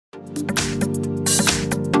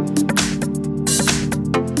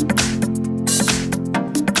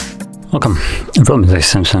Welcome, from the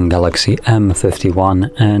Samsung Galaxy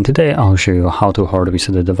M51, and today I'll show you how to hard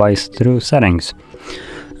reset the device through settings.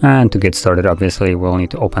 And to get started, obviously we'll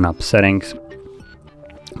need to open up settings.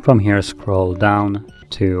 From here, scroll down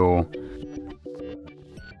to,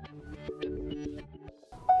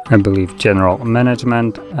 I believe, general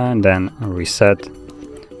management, and then reset.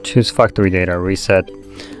 Choose factory data reset.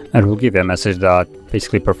 And it will give you a message that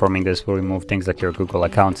basically performing this will remove things like your Google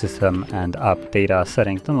account system and app data,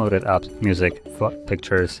 settings, downloaded apps, music,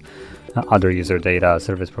 pictures, other user data,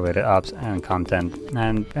 service provided apps, and content.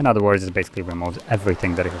 And in other words, it basically removes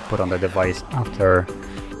everything that you have put on the device after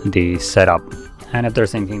the setup. And if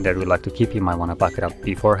there's anything that you would like to keep, you might want to back it up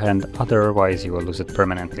beforehand, otherwise you will lose it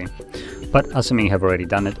permanently. But assuming you have already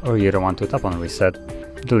done it, or you don't want to, tap on reset,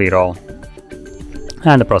 delete all,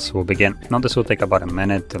 and the process will begin. Now this will take about a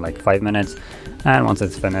minute to like 5 minutes, and once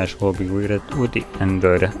it's finished we'll be greeted with the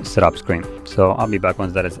Android setup screen. So I'll be back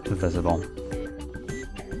once that is visible.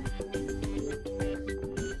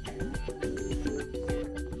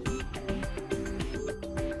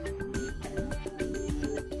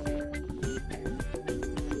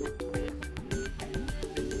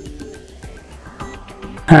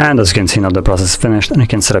 And as you can see, now the process is finished and you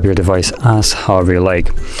can set up your device as however you like.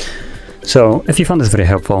 So if you found this video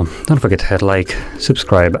helpful, don't forget to hit like,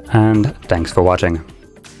 subscribe, and thanks for watching.